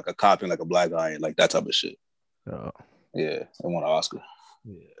 like like a cop and like a black guy and like that type of shit. Oh. Yeah, they won an Oscar.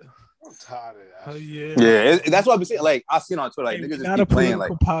 Yeah. I'm tired of that. Oh yeah. Yeah, that's what I've been saying. Like I seen on Twitter, like niggas just keep playing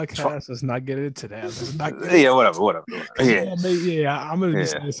like podcast. Let's not get into that. Let's not get yeah, whatever. Yeah, I'm gonna be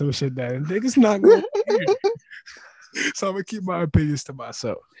saying some shit that niggas not gonna hear. So I'm gonna keep my opinions to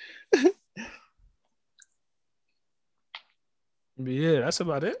myself. But yeah, that's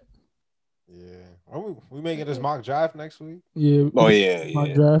about it. Yeah. Are we making this mock draft next week? Yeah. Oh yeah.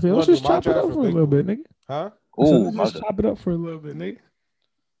 Mock draft. Yeah, let's just chop it up for a little bit, nigga. Huh? Let's just chop it up for a little bit, nigga.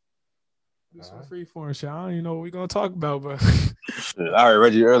 Do some free form shit. I don't even know what we're gonna talk about, but all right,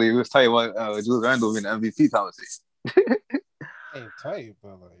 Reggie. Earlier we was telling you about Julius Randle being the MVP conversation. I ain't tell you,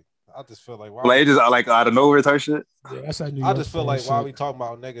 but like I just feel like it just like out of nowhere type shit. Yeah, that's that New I York just feel fan like shit. while we talking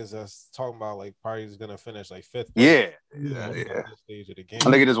about niggas that's talking about like probably is gonna finish like fifth. Yeah. At this stage of the game.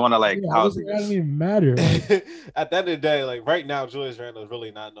 I think it just want to like Yeah, house it doesn't even matter. Like, At the end of the day, like right now, Julius Randle is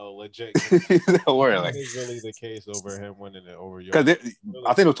really not no legit. Don't worry, like it's really the case over him winning it over you. because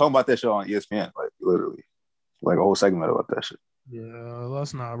I think we're talking about that show on ESPN, like literally, like a whole segment about that shit. yeah,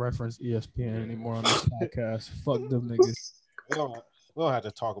 let's not reference ESPN anymore on this podcast. Fuck them niggas. We don't have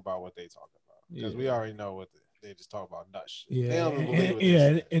to talk about what they talk about because we already know what they just talk about nut shit.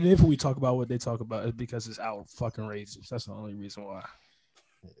 Yeah, and if we talk about what they talk about, it's because it's out fucking racist. That's the only reason why.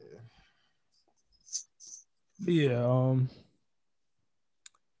 Yeah.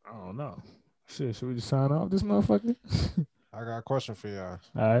 I don't know. Shit, should we just sign off this motherfucker? I got a question for y'all.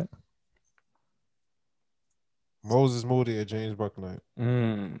 All right. Moses Moody or James Bouknight?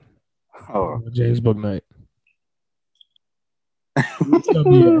 Oh, James Bouknight. He's gonna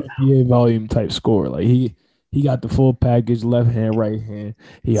be an NBA volume type scorer. Like he got the full package, left hand, right hand.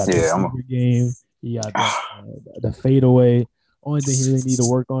 He got the super game. He got the fadeaway. Only thing he really need to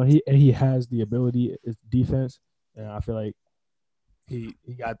work on. He has the ability is defense, and I feel like he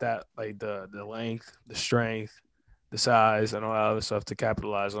got that, like the length, the strength, the size, and all that other stuff to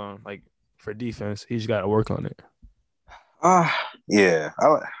capitalize on. Like for defense, he just got to work on it. Yeah.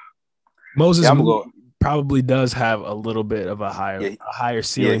 Moses probably does have a little bit of a higher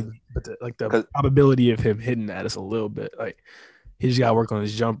ceiling, but the probability of him hitting that is a little bit like he just got to work on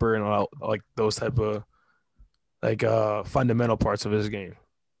his jumper and all like those type of like fundamental parts of his game.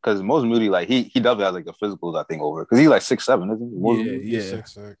 Because Moses Moody, like he definitely has like the physicals, I think, over because he's like 6'7", isn't he? Yeah,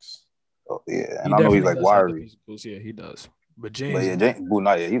 6'6". Oh yeah, and I know he's like wiry. Yeah, he does. But James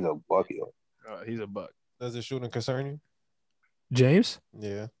Bouknight, he's a bucky. He's a buck. Does the shooting concern you? James?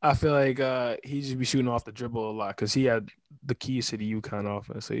 Yeah. I feel like he just be shooting off the dribble a lot because he had the keys to the UConn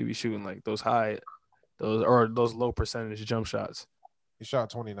offense. So he'd be shooting like those low percentage jump shots. He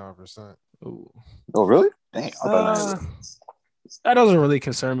shot 29%. Ooh. Oh, really? Dang. I thought that doesn't really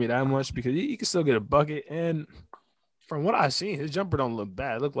concern me that much because he can still get a bucket. And from what I've seen, his jumper don't look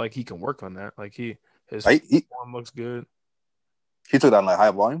bad. It look like he can work on that. Like his form looks good. He took that on like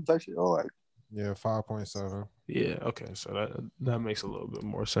high volume type shit? Or like 5.7. Yeah, okay. So that makes a little bit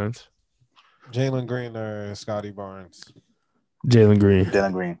more sense. Jalen Green or Scotty Barnes? Jalen Green.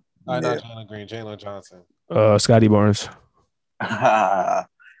 Not Jalen Green, Jalen Johnson. Scotty Barnes. Yeah,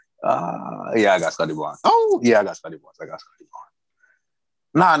 I got Scotty Barnes. Oh, yeah, I got Scotty Barnes.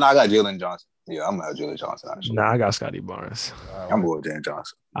 Nah, I got Jalen Johnson. Yeah, I'm gonna have Jalen Johnson actually. Nah, I got Scotty Barnes. I'm going with Jalen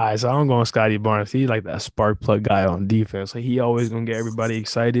Johnson. All right, so I'm going Scotty Barnes. He's like that spark plug guy on defense. Like he always gonna get everybody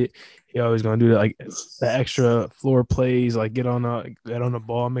excited. He always gonna do the extra floor plays, like get on the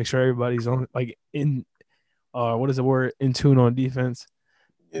ball, make sure everybody's on like in what is the word, in tune on defense,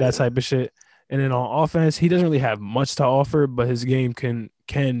 that type of shit. And then on offense, he doesn't really have much to offer, but his game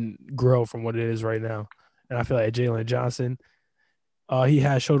can grow from what it is right now. And I feel like Jalen Johnson, he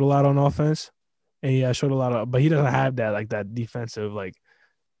has showed a lot on offense, and he has showed a lot but he doesn't have that like that defensive like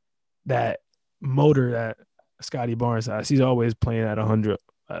that motor that Scotty Barnes has. He's always playing at 100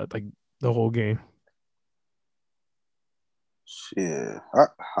 like the whole game. Yeah,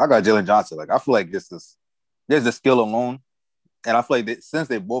 I got Jalen Johnson. Like I feel like there's the skill alone, and I feel like since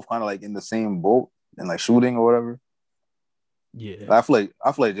they both kind of like in the same boat and like shooting or whatever, Yeah, I feel like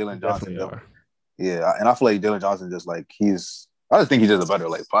they Jalen Johnson. definitely are. Yeah, and I feel like Jalen Johnson just like he's. I just think he's just a better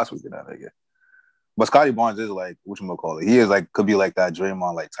like prospect than that nigga. But Scotty Barnes is like whatchamacallit. He is like could be like that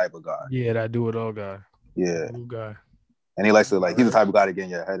Draymond like type of guy. Yeah, that do it all guy. Yeah, Blue guy. and he likes to All like he's the right. type of guy to get in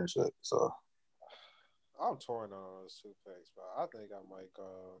your head and shit. So I'm torn on those two picks, but I think I might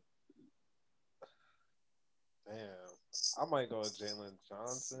go. Damn, I might go with Jalen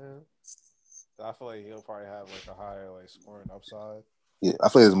Johnson. I feel like he'll probably have like a higher like scoring upside. yeah, I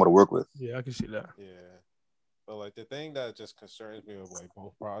feel like there's more to work with. Yeah, I can see that. Yeah, but like the thing that just concerns me with like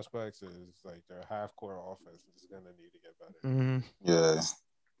both prospects is like their half court offense is gonna need to get better, Mm-hmm. Yeah,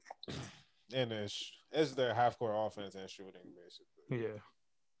 and it's their half court offense and shooting basically. Yeah.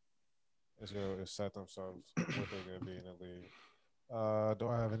 It's gonna set themselves what they're gonna be in the league. Do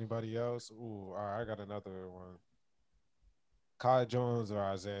I have anybody else? Ooh, all right, I got another one. Kai Jones or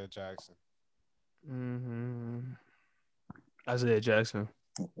Isaiah Jackson? Mm-hmm. Isaiah Jackson.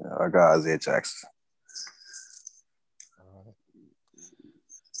 yeah, I got Isaiah Jackson.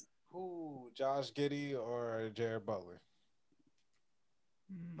 Who, Josh Giddey or Jared Butler?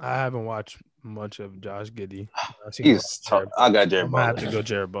 I haven't watched much of Josh Giddey. I've seen a lot He's of tough. Jared I Butler. got Jared I'm gonna have to Butler. go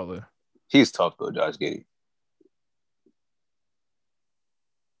Jared Butler. He's tough though, Josh Giddey.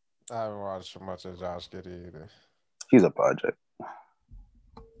 I haven't watched much of Josh Giddey either. He's a project.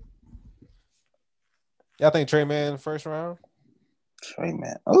 Yeah, I think Trey Man first round. Trey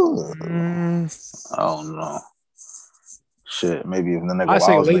man. Oh, Mm, I don't know. Shit, maybe if the nigga I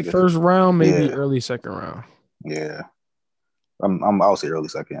say Wiles late nigga. first round, maybe Yeah. early second round. Yeah, I'll say early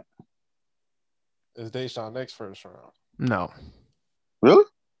second. Is Deshaun next first round? No. Really?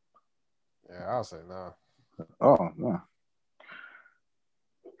 Yeah, I'll say no. Oh no.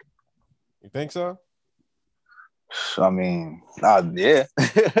 You think so? I mean, yeah.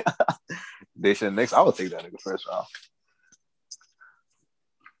 They should next. I would take that nigga first round.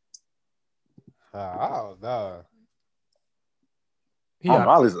 I don't know.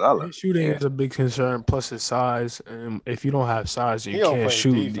 His shooting is a big concern, plus his size. And if you don't have size, He you don't can't play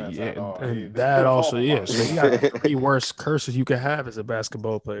shoot. defense at all And either. that also, Oh yeah. my So he got the three worst curses you can have as a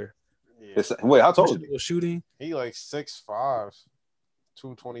basketball player. Yeah. Wait, how tall is he? Questionable shooting. He like 6'5",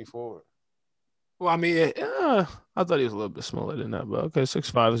 224. Well, I mean, I thought he was a little bit smaller than that, but okay,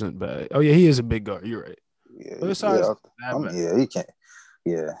 6'5" isn't bad. Oh yeah, he is a big guard. You're right. Yeah, But his size, I mean, yeah, he can't.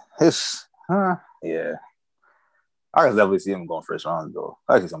 Yeah, yeah. I can definitely see him going first round though.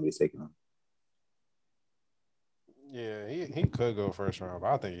 I see somebody taking him. Yeah, he could go first round, but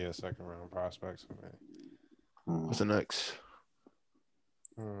I think he has second round prospects for me. What's the next?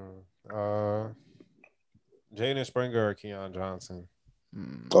 Jaden Springer or Keon Johnson?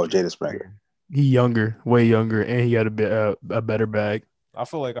 Oh, Jaden Springer. He younger, way younger, and he got a better bag. I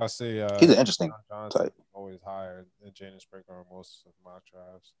feel like I see He's an interesting Keon Johnson type. always higher than Jaden Springer on most of my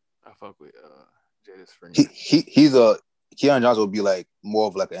drafts. I fuck with Jaden Springer. He's a Keon Johnson would be like more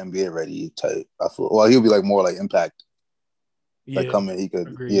of like an NBA ready type. I feel. Well, he'll be like more like impact. Like coming, he could.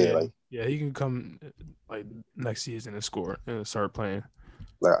 Agree, yeah, like he can come like next season and score and start playing.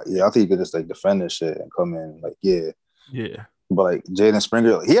 I think he could just like defend this shit and come in like yeah. But like Jaden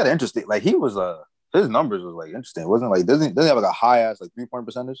Springer, he had an interesting. Like he was his numbers was like interesting. It wasn't like doesn't he have like a high ass like 3-point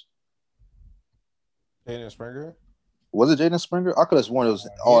percentage? Jaden Springer? Was it Jaden Springer? I could have sworn it was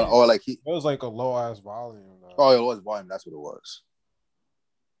or like he. It was like a low ass volume. Though. Oh, it was volume. That's what it was.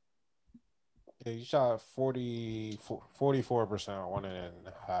 Yeah, you shot 44% on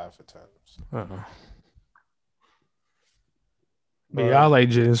 1.5 attempts. But yeah, I like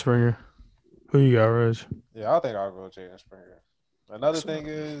Jaden Springer. Who you got, Reg? Yeah, I think I'll go Jaden Springer. Another thing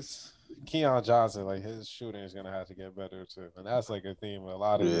is Keon Johnson. Like his shooting is gonna have to get better too, and that's like a theme of a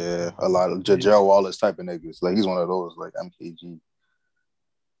lot of a lot of Gerald Wallace type of niggas. Like he's one of those like MKG.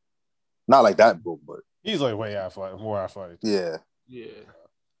 Not like that book, but he's like way athletic, more athletic. Yeah.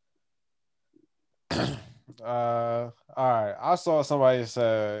 All right. I saw somebody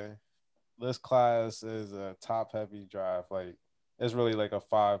say this class is a top heavy draft. Like it's really like a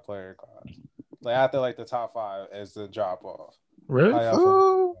 5-player class. Like after like the top 5 is the drop off. Really?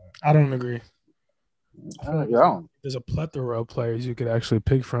 I don't agree. There's a plethora of players you could actually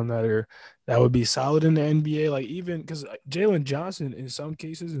pick from that would be solid in the NBA. Like even because Jalen Johnson, in some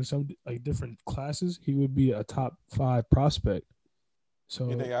cases, in some like different classes, he would be a top 5 prospect. So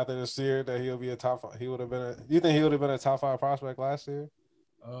you think after this year that he'll be a top 5? You think he would have been a top 5 prospect last year?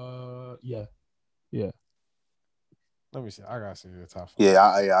 Yeah. Let me see. I gotta see the top 5. Yeah,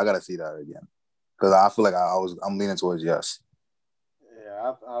 I gotta see that again because I feel like I'm leaning towards yes.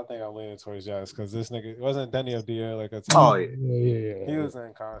 Yeah, I think I'm leaning towards yes because this nigga wasn't Denny Abdia like a top. Yeah. He was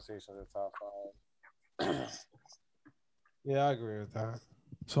in conversation at top 5. Yeah, I agree with that.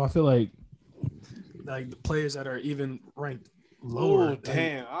 So I feel like the players that are even ranked lower. Oh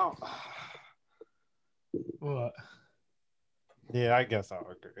damn! What? Yeah, I guess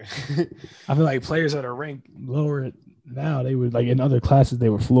I'll agree. I feel like players that are ranked lower now, they would like in other classes they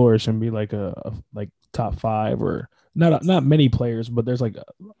would flourish and be like a like top five or not many players, but there's like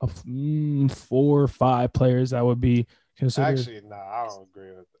 4 or 5 players that would be considered. Actually, nah, I don't agree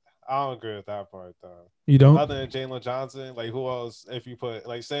with that. I don't agree with that part though. You don't? Other than Jalen Johnson, like who else? If you put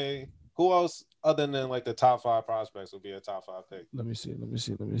like say who else other than like the top 5 prospects would be a top 5 pick? Let me see.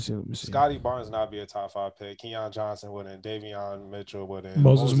 Scotty Barnes not be a top 5 pick. Keon Johnson wouldn't. Davion Mitchell wouldn't.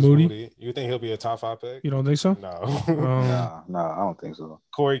 Moses Moody? You think he'll be a top 5 pick? You don't think so? No. Nah, I don't think so.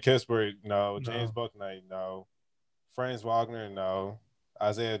 Corey Kispert, no. James No. Bouknight, no. Franz Wagner, no.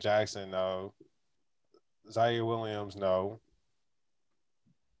 Isaiah Jackson, no. Zaire Williams, no.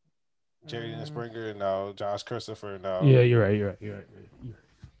 Jaden Springer, no. Josh Christopher, no. Yeah, you're right.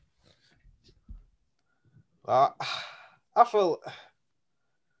 I feel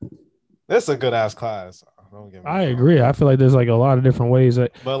this is a good ass class. Don't get me I wrong. agree. I feel like there's like a lot of different ways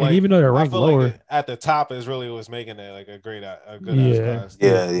that, But and like, even though they're I ranked feel lower, like at the top is really what's making it like a good ass Yeah. class.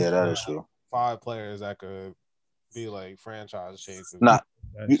 Yeah, that is true. 5 players that could be like franchise shapers. Nah,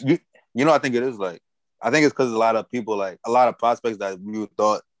 you know, I think it is like, I think it's because a lot of people, like a lot of prospects that you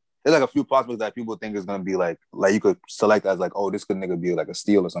thought, there's like a few prospects that people think is gonna be like you could select as like, oh, this could nigga be like a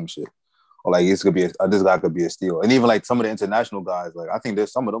steal or some shit, or like this could be this guy could be a steal, and even like some of the international guys, like I think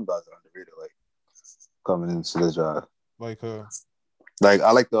there's some of them guys that are underrated, like coming into this job. Like who? Like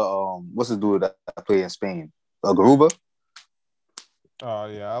I like the what's the dude that play in Spain, Garuba. Oh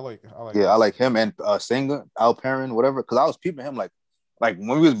yeah, I like. Yeah, I like him and Singer, Alperin, whatever. Because I was peeping him like when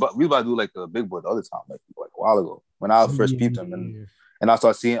we was about to do like the big boy the other time, like a while ago when I first peeped him, and I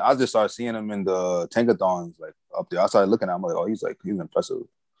just started seeing him in the tankathons like up there. I started looking at him like, oh, he's impressive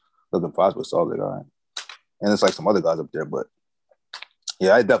looking prospect. So I was like, all right. And it's like some other guys up there, but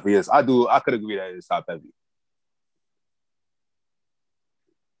yeah, it definitely is. I could agree that it's top heavy.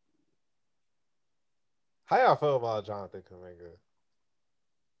 How y'all feel about Jonathan Kuminga?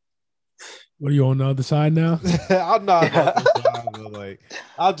 What are you on the other side now? I'm not about this side, but like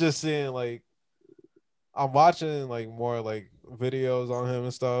I'm just seeing like I'm watching like more like videos on him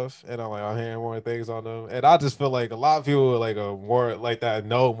and stuff, and I'm hearing more things on him, and I just feel like a lot of people like are more like that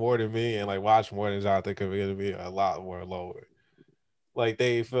know more than me and like watch more than Jonathan Kuminga to be a lot more lower. Like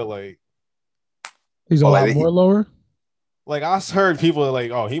they feel like he's a lot more lower. Like I heard people like,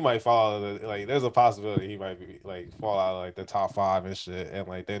 oh, he might fall. Like, there's a possibility he might be like fall out of like the top 5 and shit, and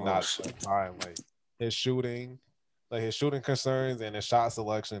like they're not trying like his shooting concerns and his shot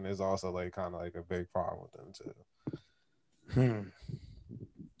selection is also like kind of like a big problem with them too.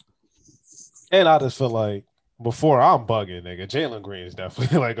 And I just feel like before I'm bugging, nigga, Jalen Green is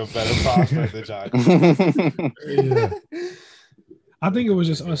definitely like a better prospect than John. Yeah. I think it was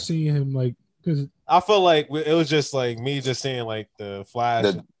just us seeing him like. Because I feel like it was just like me just seeing like the flash.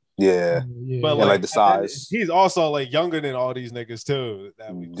 But like the size. He's also like younger than all these niggas too.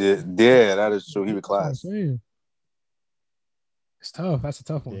 That is true. He was class. It's tough. That's a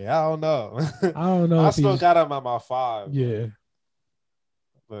tough one. Yeah, I don't know. I still got him at my 5. Yeah,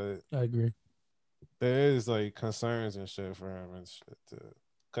 but I agree. There is like concerns and shit for him and shit too.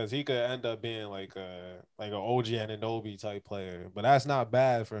 Because he could end up being like an OG Anunoby type player, but that's not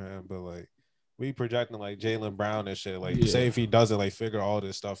bad for him. But like we projecting like Jaylen Brown and shit. Like say if he doesn't like figure all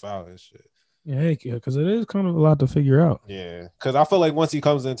this stuff out and shit. Yeah, because it is kind of a lot to figure out. Yeah, because I feel like once he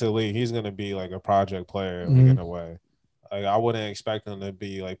comes into the league, he's gonna be like a project player like, in a way. Like I wouldn't expect him to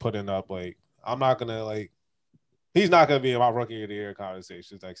be like putting up like I'm not gonna like he's not gonna be in my rookie of the year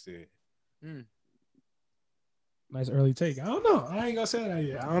conversations next year. Nice early take. I don't know. I ain't gonna say that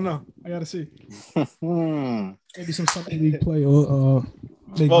yet. I don't know. I gotta see. Maybe some summer league play.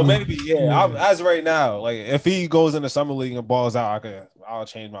 Maybe yeah. As right now, like if he goes in the summer league and balls out, I'll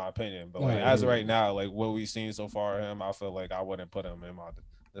change my opinion. But like as right now, like what we've seen so far of him, I feel like I wouldn't put him in my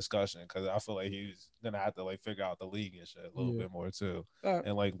discussion because I feel like he's gonna have to like figure out the league and shit a little bit more too,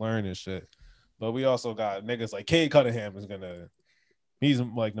 and like learn and shit. But we also got niggas like Cade Cunningham he's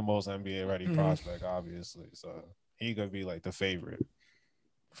like the most NBA ready prospect, obviously. So he could be like the favorite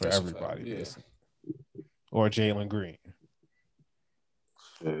for everybody. Or Jalen Green.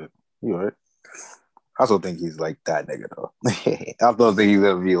 Shit, you right. I still think he's like that nigga though. I still think he's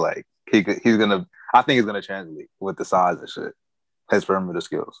gonna be like I think he's gonna translate with the size and shit. His perimeter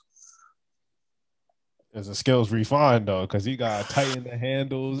skills. There's a skills refined though, because he got to tighten the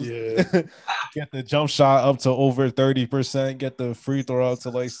handles, get the jump shot up to over 30%, get the free throw up to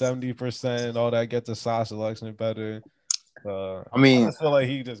like 70%, all that, get the shot selection better. I mean, just feel like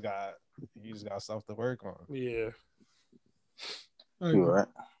he just got stuff to work on. Yeah. you're right.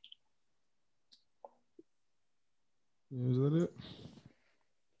 Is that it?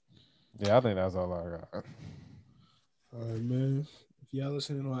 Yeah, I think that's all I got. All right, man. If y'all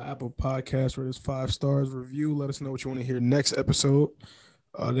listening on Apple Podcasts, rate us 5 stars, review. Let us know what you want to hear next episode.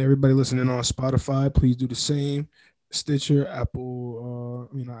 To everybody listening on Spotify, please do the same. Stitcher, Apple,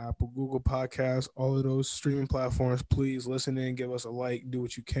 Apple, Google Podcasts, all of those streaming platforms. Please listen in, give us a like, do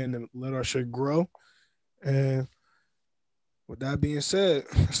what you can to let our shit grow. And with that being said,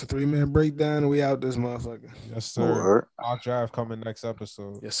 it's a 3-man breakdown, and we out this motherfucker. Yes, sir. Word. Mock draft coming next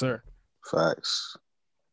episode. Yes, sir. Facts.